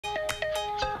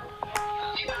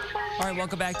All right,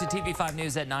 welcome back to TV5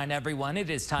 News at 9, everyone.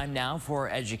 It is time now for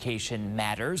Education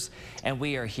Matters, and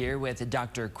we are here with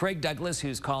Dr. Craig Douglas,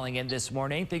 who's calling in this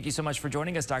morning. Thank you so much for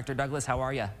joining us, Dr. Douglas. How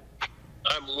are you?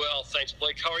 I'm well, thanks,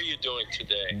 Blake. How are you doing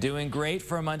today? Doing great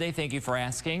for a Monday. Thank you for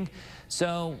asking.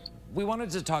 So we wanted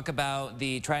to talk about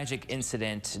the tragic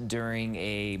incident during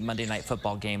a Monday Night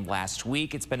Football game last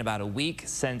week. It's been about a week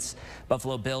since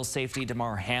Buffalo Bills safety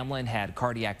Damar Hamlin had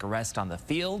cardiac arrest on the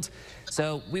field.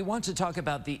 So we want to talk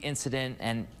about the incident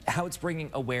and how it's bringing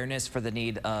awareness for the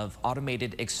need of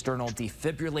automated external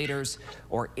defibrillators,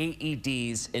 or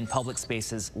AEDs, in public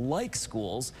spaces like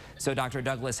schools. So Dr.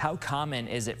 Douglas, how common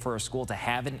is it for a school to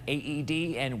have an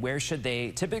AED, and where should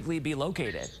they typically be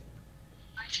located?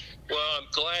 Well, I'm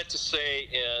glad to say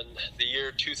in the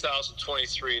year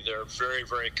 2023, they're very,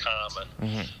 very common.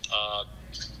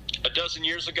 A dozen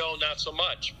years ago, not so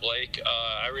much, Blake.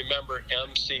 I remember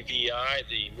MCVI,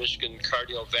 the Michigan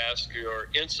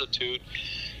Cardiovascular Institute,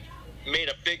 made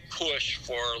a big push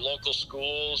for local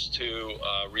schools to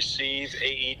receive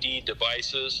AED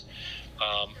devices.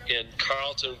 In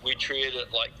Carleton, we treated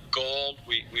it like gold.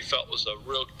 We felt it was a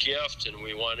real gift, and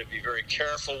we wanted to be very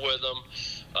careful with them.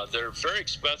 They're very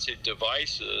expensive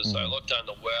devices. I looked on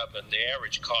the web, and the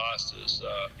average cost is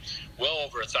well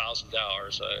over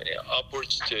 $1,000,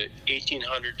 upwards to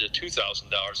 $1,800 to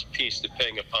 $2,000 a piece,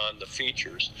 depending upon the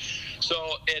features.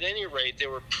 So at any rate, they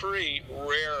were pretty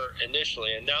rare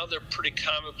initially, and now they're pretty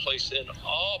commonplace in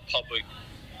all public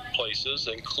places,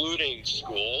 including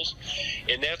schools,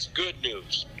 and that's good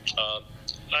news.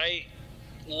 I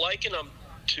liken them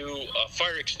to a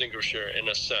fire extinguisher in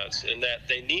a sense, in that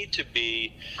they need to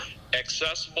be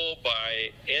accessible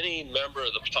by any member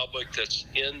of the public that's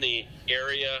in the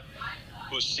area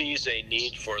who sees a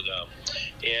need for them.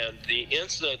 And the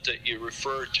incident that you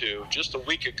referred to just a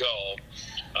week ago,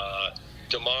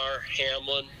 Damar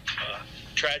Hamlin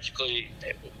tragically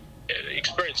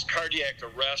experienced cardiac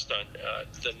arrest on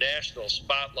the national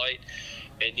spotlight,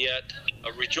 and yet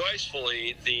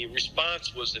rejoicefully the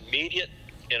response was immediate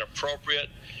and appropriate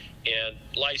and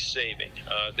life-saving.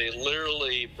 They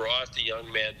literally brought the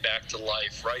young man back to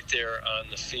life right there on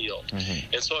the field.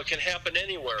 And so it can happen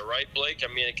anywhere, right, Blake?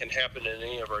 I mean, it can happen in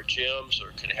any of our gyms,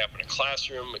 or it can happen in a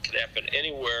classroom. It can happen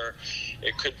anywhere.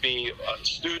 It could be a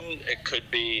student. It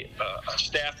could be a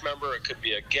staff member. It could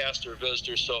be a guest or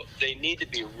visitor. So they need to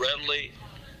be readily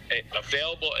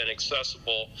available and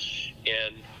accessible,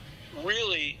 and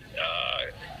really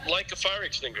like a fire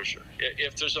extinguisher.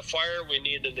 If there's a fire, we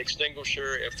need an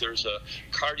extinguisher. If there's a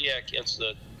cardiac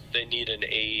incident, they need an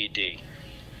AED.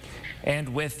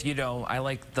 And with, I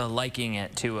like the liking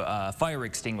it to a fire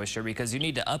extinguisher, because you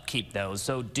need to upkeep those.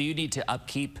 So do you need to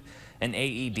upkeep an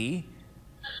AED?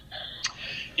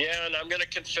 Yeah, and I'm going to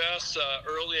confess,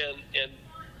 early in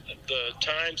the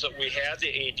times that we had the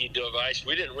AED device,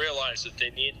 we didn't realize that they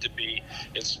need to be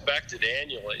inspected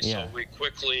annually. Yeah. So we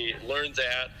quickly learned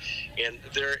that, and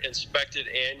they're inspected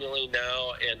annually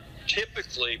now, and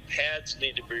typically pads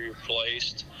need to be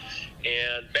replaced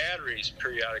and batteries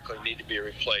periodically need to be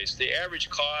replaced. The average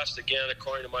cost, again,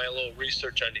 according to my little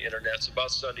research on the internet, is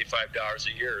about $75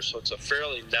 a year. So it's a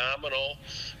fairly nominal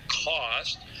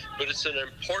cost, but it's an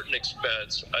important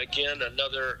expense. Again,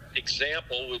 another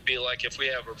example would be like if we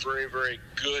have a very, very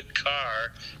good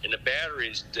car and the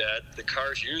battery's dead, the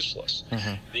car's useless.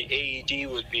 The AED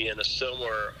would be in a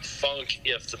similar funk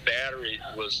if the battery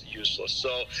was useless.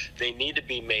 So they need to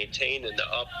be maintained and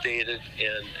updated,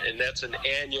 and that's an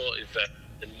annual event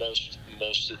in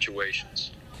most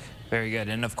situations. Very good.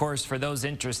 And of course, for those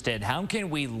interested, how can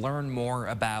we learn more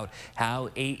about how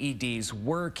AEDs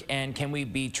work, and can we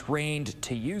be trained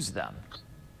to use them?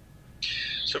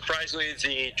 Surprisingly,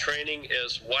 the training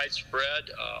is widespread.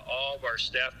 All of our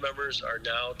staff members are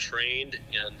now trained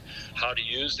in how to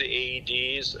use the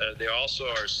AEDs. They also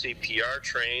are CPR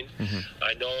trained.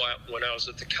 I know when I was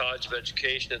at the College of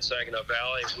Education in Saginaw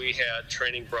Valley, we had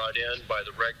training brought in by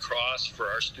the Red Cross for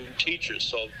our student teachers.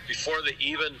 So before they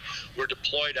even were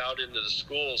deployed out into the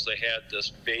schools, they had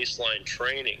this baseline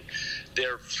training.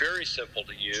 They're very simple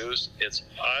to use. It's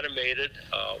automated.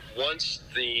 Once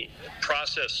the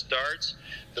process starts,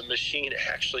 the machine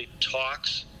actually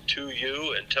talks to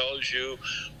you and tells you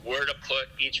where to put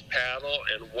each paddle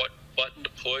and what button to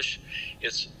push.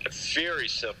 It's very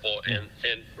simple and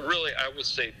really, I would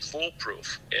say,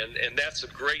 foolproof. And that's a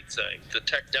great thing. The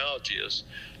technology is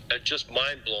just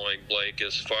mind-blowing, Blake,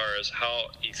 as far as how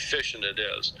efficient it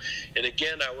is. And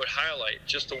again, I would highlight,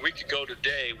 just a week ago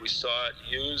today, we saw it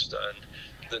used on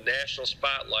the national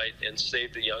spotlight and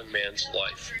saved a young man's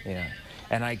life. Yeah.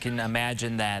 And I can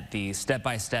imagine that the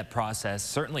step-by-step process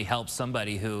certainly helps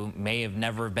somebody who may have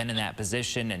never been in that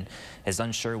position and is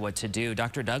unsure what to do.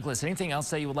 Dr. Douglas, anything else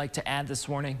that you would like to add this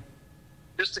morning?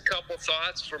 Just a couple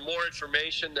thoughts. For more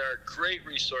information, there are great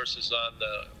resources on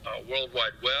the World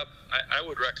Wide Web. I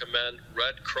would recommend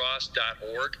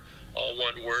redcross.org. All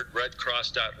one word,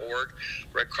 redcross.org.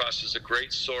 Red Cross is a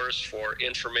great source for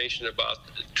information about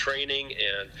training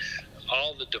and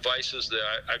all the devices that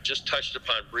I've just touched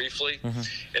upon briefly.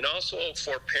 And also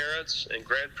for parents and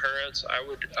grandparents, I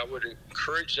would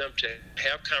encourage them to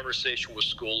have conversation with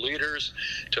school leaders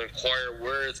to inquire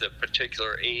where the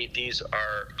particular AEDs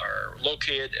are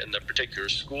located in the particular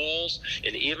schools.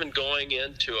 And even going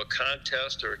into a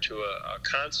contest or to a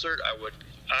concert, I would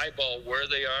eyeball where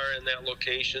they are in that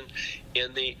location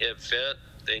in the event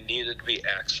they needed to be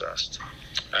accessed.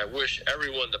 I wish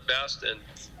everyone the best, and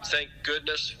thank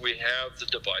goodness we have the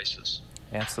devices.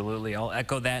 Absolutely. I'll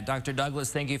echo that. Dr.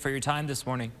 Douglas, thank you for your time this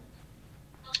morning.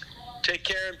 Take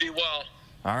care and be well.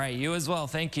 All right, you as well.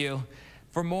 Thank you.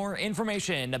 For more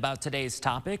information about today's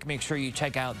topic, make sure you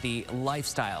check out the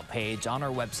lifestyle page on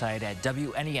our website at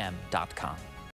WNEM.com.